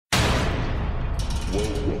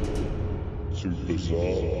Welcome to Bizarre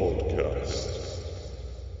Podcast.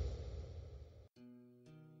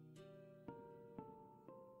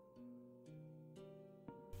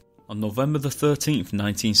 On November the 13th,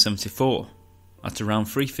 1974, at around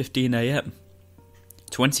 3:15 a.m,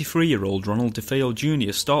 23-year-old Ronald DeFeo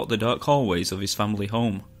Jr. stalked the dark hallways of his family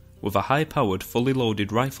home with a high-powered, fully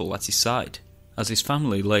loaded rifle at his side as his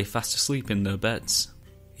family lay fast asleep in their beds.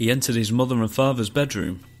 He entered his mother and father's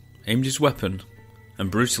bedroom, aimed his weapon, and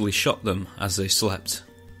brutally shot them as they slept.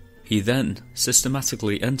 He then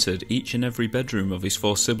systematically entered each and every bedroom of his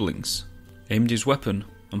 4 siblings, aimed his weapon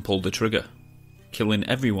and pulled the trigger, killing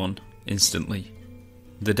everyone instantly.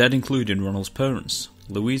 The dead included Ronald's parents,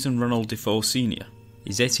 Louise and Ronald DeFeo Sr.,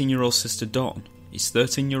 his 18-year-old sister Dawn, his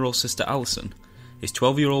 13-year-old sister Allison, his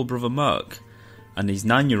 12-year-old brother Mark, and his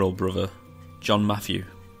 9-year-old brother John Matthew.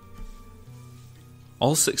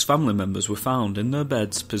 All 6 family members were found in their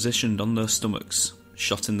beds positioned on their stomachs,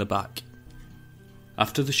 shot in the back.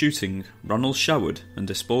 After the shooting, Ronald showered and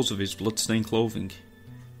disposed of his blood-stained clothing.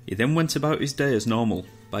 He then went about his day as normal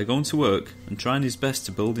by going to work and trying his best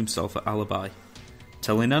to build himself an alibi,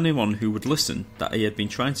 telling anyone who would listen that he had been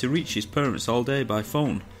trying to reach his parents all day by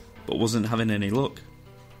phone but wasn't having any luck.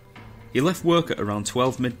 He left work at around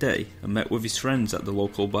 12 midday and met with his friends at the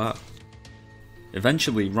local bar.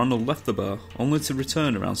 Eventually, Ronald left the bar only to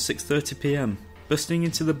return around 6:30 p.m, bursting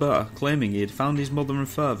into the bar claiming he had found his mother and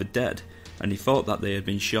father dead and he thought that they had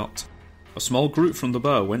been shot. A small group from the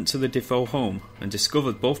bar went to the DeFeo home and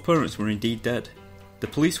discovered both parents were indeed dead. The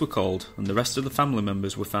police were called and the rest of the family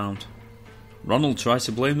members were found. Ronald tried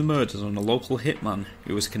to blame the murders on a local hitman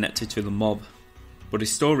who was connected to the mob, but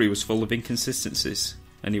his story was full of inconsistencies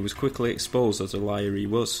and he was quickly exposed as a liar he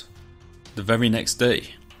was. The very next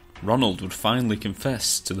day, Ronald would finally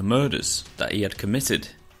confess to the murders that he had committed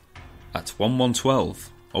at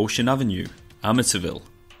 1112 Ocean Avenue, Amityville,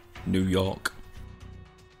 New York.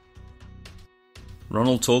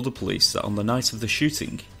 Ronald told the police that on the night of the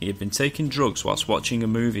shooting he had been taking drugs whilst watching a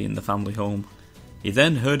movie in the family home. He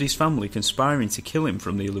then heard his family conspiring to kill him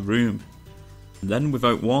from the other room. Then,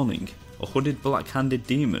 without warning, a hooded black-handed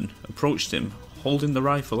demon approached him, holding the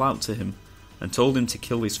rifle out to him, and told him to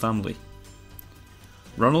kill his family.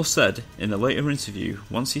 Ronald said in a later interview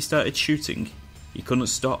once he started shooting, he couldn't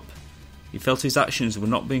stop. He felt his actions were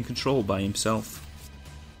not being controlled by himself.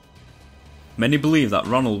 Many believe that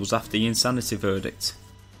Ronald was after the insanity verdict.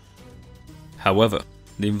 However,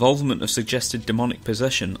 the involvement of suggested demonic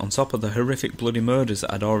possession on top of the horrific bloody murders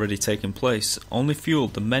that had already taken place only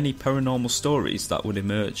fueled the many paranormal stories that would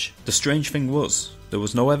emerge. The strange thing was, there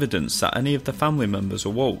was no evidence that any of the family members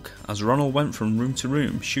awoke as Ronald went from room to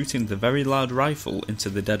room shooting the very loud rifle into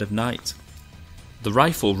the dead of night. The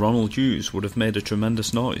rifle Ronald used would have made a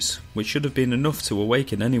tremendous noise, which should have been enough to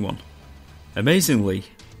awaken anyone. Amazingly,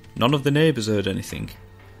 none of the neighbours heard anything,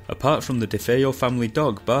 apart from the DeFeo family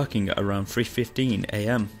dog barking at around 3:15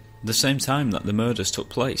 a.m, the same time that the murders took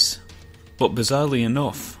place. But bizarrely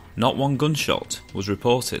enough, not one gunshot was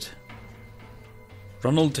reported.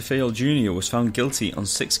 Ronald DeFeo Jr. was found guilty on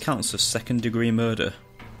 6 counts of second-degree murder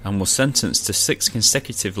and was sentenced to 6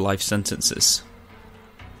 consecutive life sentences.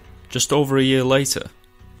 Just over a year later,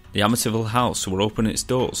 the Amityville house will open its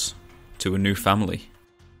doors to a new family.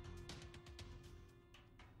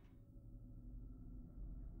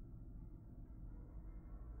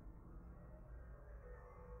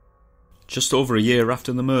 Just over a year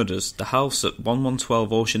after the murders, the house at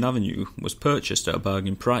 1112 Ocean Avenue was purchased at a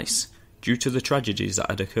bargain price due to the tragedies that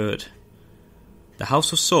had occurred. The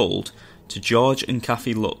house was sold to George and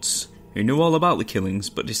Kathy Lutz, who knew all about the killings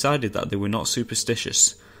but decided that they were not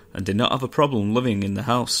superstitious and did not have a problem living in the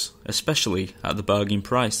house, especially at the bargain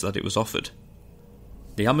price that it was offered.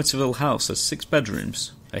 The Amityville house has 6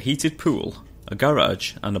 bedrooms, a heated pool, a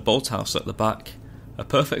garage and a boathouse at the back, a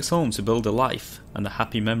perfect home to build a life and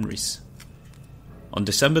happy memories. On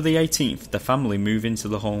December the 18th, the family moved into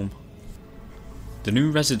the home. The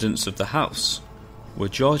new residents of the house were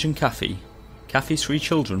George and Kathy, Kathy's 3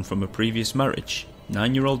 children from a previous marriage,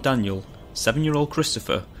 9-year-old Daniel, 7-year-old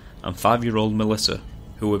Christopher, and 5-year-old Melissa,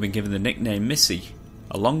 who had been given the nickname Missy,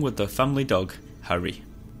 along with their family dog, Harry.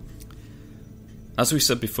 As we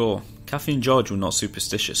said before, Kathy and George were not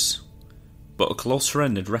superstitious, but a close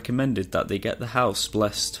friend had recommended that they get the house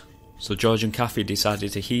blessed, so George and Kathy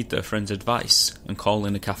decided to heed their friend's advice and call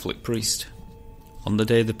in a Catholic priest. On the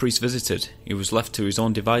day the priest visited, he was left to his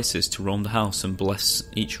own devices to roam the house and bless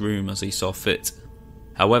each room as he saw fit.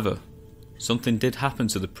 However, something did happen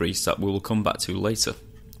to the priest that we will come back to later.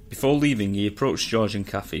 Before leaving, he approached George and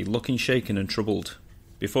Kathy, looking shaken and troubled.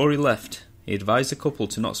 Before he left, He advised the couple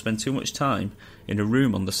to not spend too much time in a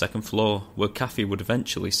room on the second floor where Kathy would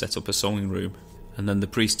eventually set up a sewing room, and then the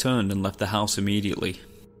priest turned and left the house immediately.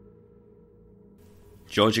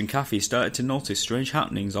 George and Kathy started to notice strange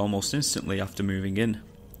happenings almost instantly after moving in.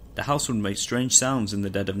 The house would make strange sounds in the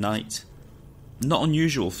dead of night. Not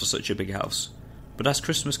unusual for such a big house, but as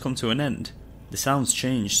Christmas come to an end, the sounds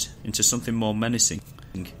changed into something more menacing.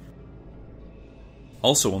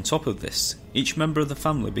 Also on top of this, each member of the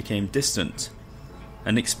family became distant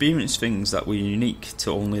and experienced things that were unique to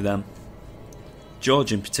only them.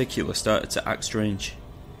 George in particular started to act strange.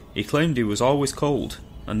 He claimed he was always cold,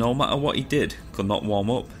 and no matter what he did, could not warm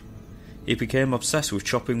up. He became obsessed with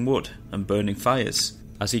chopping wood and burning fires,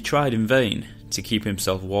 as he tried in vain to keep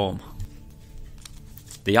himself warm.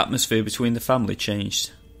 The atmosphere between the family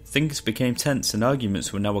changed. Things became tense and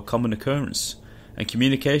arguments were now a common occurrence, and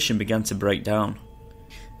communication began to break down.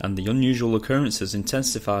 And the unusual occurrences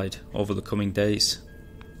intensified over the coming days.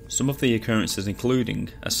 Some of the occurrences including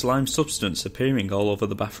a slime substance appearing all over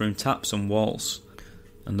the bathroom taps and walls,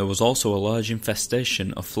 and there was also a large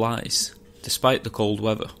infestation of flies, despite the cold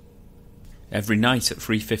weather. Every night at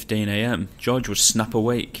 3:15 AM, George would snap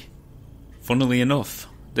awake. Funnily enough,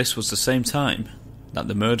 this was the same time that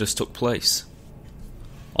the murders took place.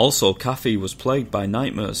 Also, Kathy was plagued by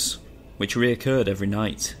nightmares, which reoccurred every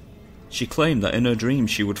night. She claimed that in her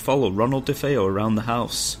dreams she would follow Ronald defeo around the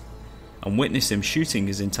house and witness him shooting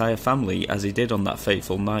his entire family as he did on that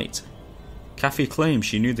fateful night. Kathy claimed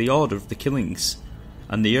she knew the order of the killings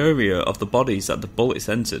and the area of the bodies that the bullets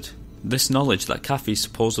entered. This knowledge that Kathy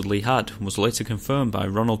supposedly had was later confirmed by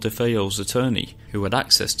Ronald defeo's attorney, who had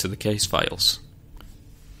access to the case files.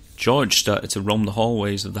 George started to roam the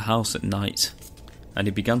hallways of the house at night, and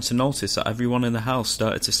he began to notice that everyone in the house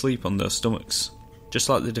started to sleep on their stomachs, just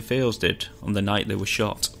like the defeos did on the night they were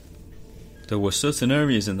shot. There were certain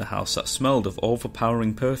areas in the house that smelled of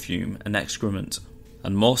overpowering perfume and excrement,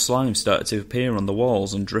 and more slime started to appear on the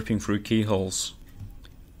walls and dripping through keyholes.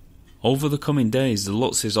 Over the coming days, the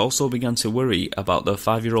Lutzes also began to worry about their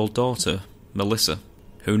 5-year-old daughter, Melissa,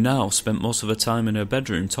 who now spent most of her time in her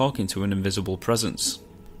bedroom talking to an invisible presence.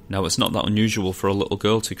 Now, it's not that unusual for a little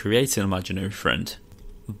girl to create an imaginary friend,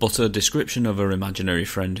 but her description of her imaginary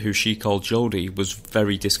friend, who she called Jodie, was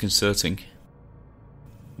very disconcerting.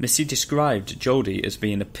 Missy described Jodie as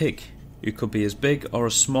being a pig who could be as big or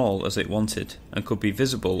as small as it wanted, and could be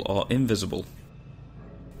visible or invisible.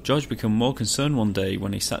 George became more concerned one day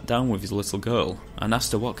when he sat down with his little girl and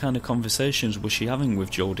asked her what kind of conversations was she having with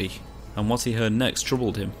Jodie, and what he heard next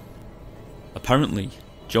troubled him. Apparently,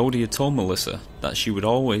 Jodie had told Melissa that she would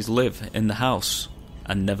always live in the house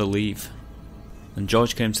and never leave, and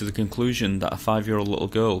George came to the conclusion that a 5-year-old little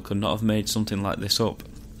girl could not have made something like this up,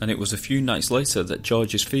 and it was a few nights later that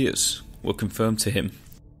George's fears were confirmed to him.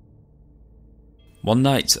 One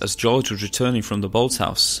night, as George was returning from the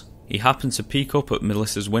boathouse, he happened to peek up at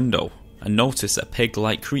Melissa's window and noticed a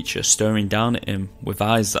pig-like creature staring down at him with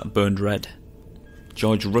eyes that burned red.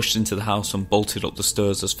 George rushed into the house and bolted up the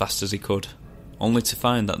stairs as fast as he could, only to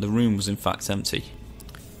find that the room was in fact empty.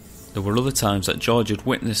 There were other times that George had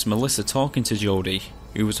witnessed Melissa talking to Jodie,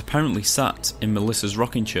 who was apparently sat in Melissa's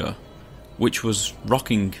rocking chair, which was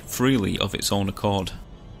rocking freely of its own accord.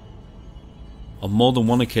 On more than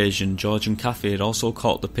one occasion, George and Kathy had also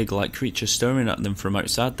caught the pig-like creature staring at them from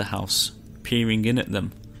outside the house, peering in at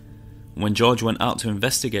them. When George went out to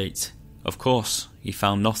investigate, of course, he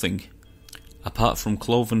found nothing, apart from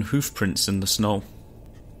cloven hoof prints in the snow.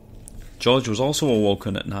 George was also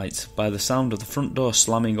awoken at night by the sound of the front door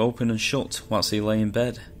slamming open and shut whilst he lay in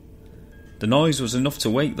bed. The noise was enough to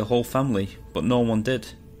wake the whole family, but no one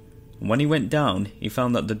did. And when he went down, he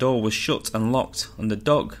found that the door was shut and locked, and the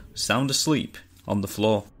dog, sound asleep, on the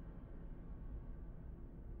floor.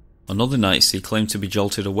 On other nights, he claimed to be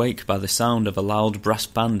jolted awake by the sound of a loud brass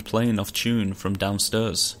band playing off tune from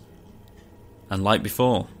downstairs. And like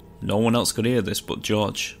before, no one else could hear this but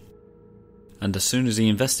George. And as soon as he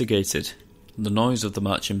investigated, the noise of the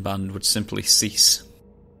marching band would simply cease.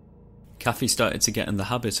 Kathy started to get in the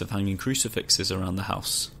habit of hanging crucifixes around the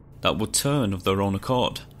house that would turn of their own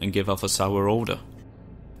accord and give off a sour odour.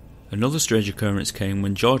 Another strange occurrence came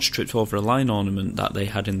when George tripped over a lion ornament that they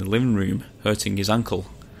had in the living room, hurting his ankle,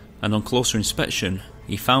 and on closer inspection,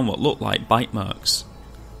 he found what looked like bite marks.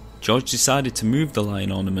 George decided to move the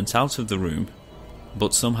lion ornament out of the room,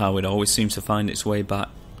 but somehow it always seemed to find its way back,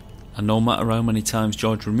 and no matter how many times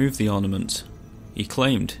George removed the ornament, he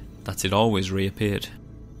claimed that it always reappeared.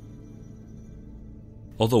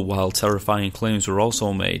 Other wild, terrifying claims were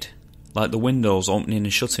also made, like the windows opening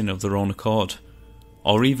and shutting of their own accord,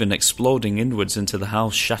 or even exploding inwards into the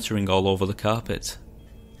house, shattering all over the carpet.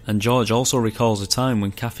 And George also recalls a time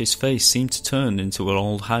when Kathy's face seemed to turn into an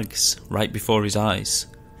old hag's right before his eyes,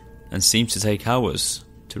 and seemed to take hours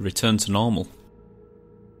to return to normal.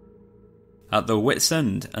 At their wits'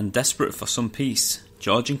 end and desperate for some peace,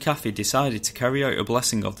 George and Kathy decided to carry out a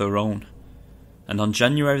blessing of their own. And on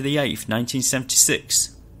January the 8th,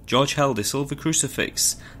 1976, George held a silver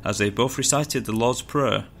crucifix as they both recited the Lord's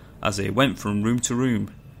Prayer as they went from room to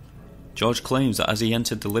room. George claims that as he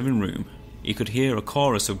entered the living room, he could hear a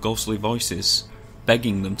chorus of ghostly voices,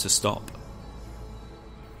 begging them to stop.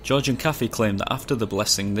 George and Kathy claim that after the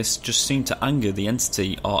blessing, this just seemed to anger the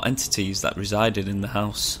entity or entities that resided in the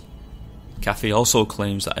house. Kathy also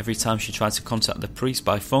claims that every time she tried to contact the priest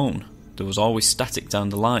by phone, there was always static down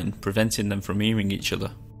the line, preventing them from hearing each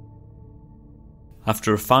other.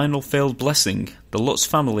 After a final failed blessing, the Lutz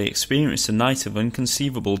family experienced a night of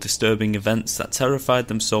inconceivable disturbing events that terrified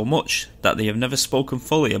them so much that they have never spoken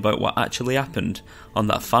fully about what actually happened on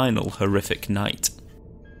that final horrific night.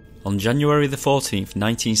 On January the 14th,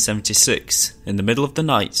 1976, in the middle of the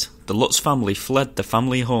night, the Lutz family fled the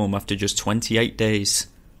family home after just 28 days.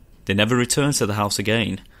 They never returned to the house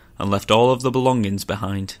again and left all of the belongings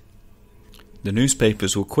behind. The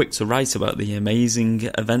newspapers were quick to write about the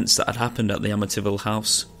amazing events that had happened at the Amityville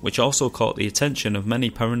house, which also caught the attention of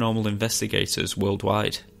many paranormal investigators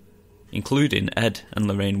worldwide, including Ed and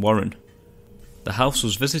Lorraine Warren. The house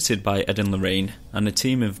was visited by Ed and Lorraine and a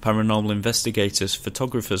team of paranormal investigators,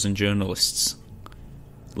 photographers and journalists.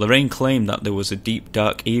 Lorraine claimed that there was a deep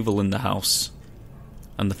dark evil in the house,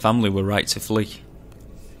 and the family were right to flee.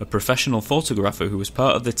 A professional photographer who was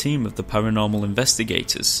part of the team of the paranormal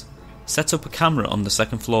investigators set up a camera on the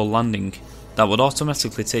second floor landing that would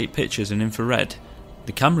automatically take pictures in infrared.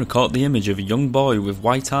 The camera caught the image of a young boy with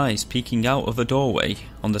white eyes peeking out of a doorway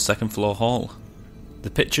on the second floor hall. The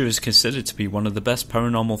picture is considered to be one of the best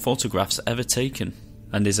paranormal photographs ever taken,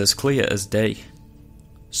 and is as clear as day.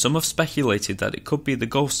 Some have speculated that it could be the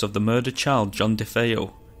ghost of the murdered child John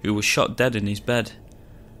DeFeo, who was shot dead in his bed.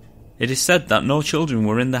 It is said that no children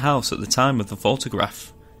were in the house at the time of the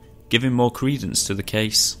photograph, giving more credence to the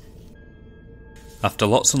case. After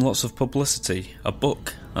lots and lots of publicity, a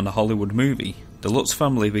book and a Hollywood movie, the Lutz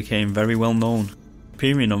family became very well known,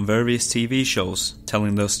 appearing on various TV shows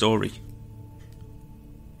telling their story.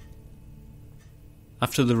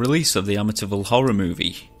 After the release of the Amityville horror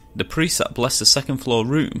movie, the priest that blessed the second floor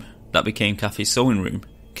room, that became Kathy's sewing room,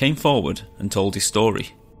 came forward and told his story.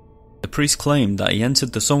 The priest claimed that he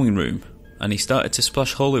entered the sewing room and he started to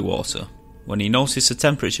splash holy water when he noticed the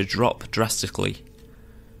temperature drop drastically,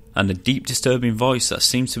 and a deep disturbing voice that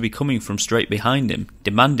seemed to be coming from straight behind him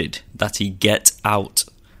demanded that he get out.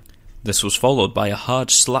 This was followed by a hard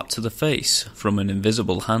slap to the face from an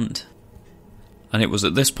invisible hand. And it was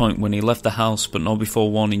at this point when he left the house, but not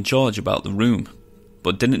before warning George about the room,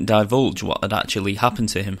 but didn't divulge what had actually happened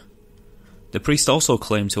to him. The priest also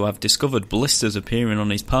claimed to have discovered blisters appearing on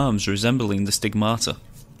his palms resembling the stigmata.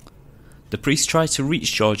 The priest tried to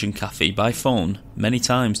reach George and Kathy by phone many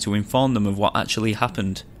times to inform them of what actually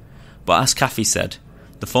happened, but as Kathy said,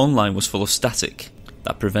 the phone line was full of static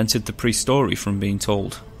that prevented the priest's story from being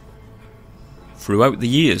told. Throughout the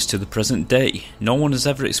years to the present day, no one has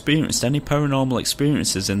ever experienced any paranormal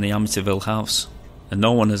experiences in the Amityville house, and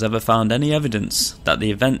no one has ever found any evidence that the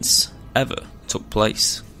events ever took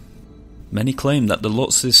place. Many claim that the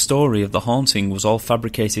Lutz's story of the haunting was all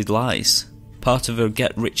fabricated lies, part of a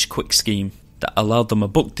get-rich-quick scheme that allowed them a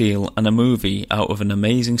book deal and a movie out of an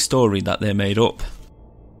amazing story that they made up.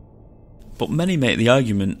 But many make the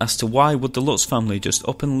argument as to why would the Lutz family just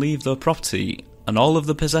up and leave their property and all of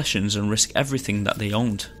the possessions and risk everything that they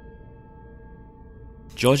owned.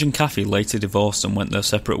 George and Kathy later divorced and went their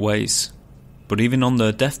separate ways, but even on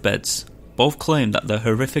their deathbeds, both claimed that the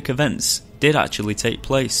horrific events did actually take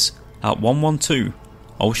place at 112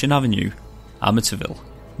 Ocean Avenue, Amityville,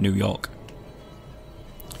 New York.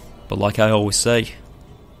 But like I always say,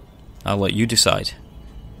 I'll let you decide.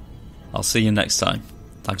 I'll see you next time.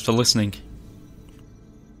 Thanks for listening.